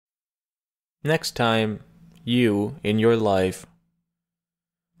Next time you, in your life,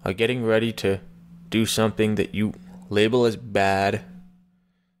 are getting ready to do something that you label as bad,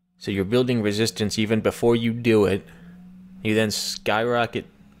 so you're building resistance even before you do it, you then skyrocket,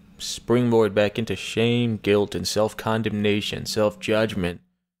 springboard back into shame, guilt, and self-condemnation, self-judgment.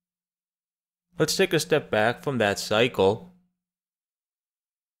 Let's take a step back from that cycle.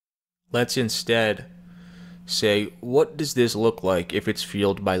 Let's instead say, what does this look like if it's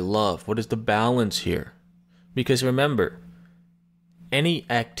fueled by love? What is the balance here? Because remember, any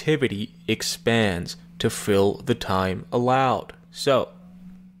activity expands to fill the time allowed. So,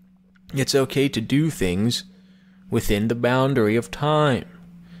 it's okay to do things within the boundary of time.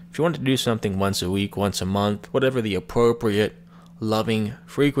 If you want to do something once a week, once a month, whatever the appropriate loving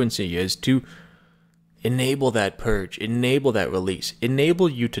frequency is, to enable that purge, enable that release, enable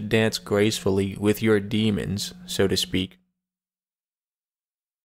you to dance gracefully with your demons, so to speak,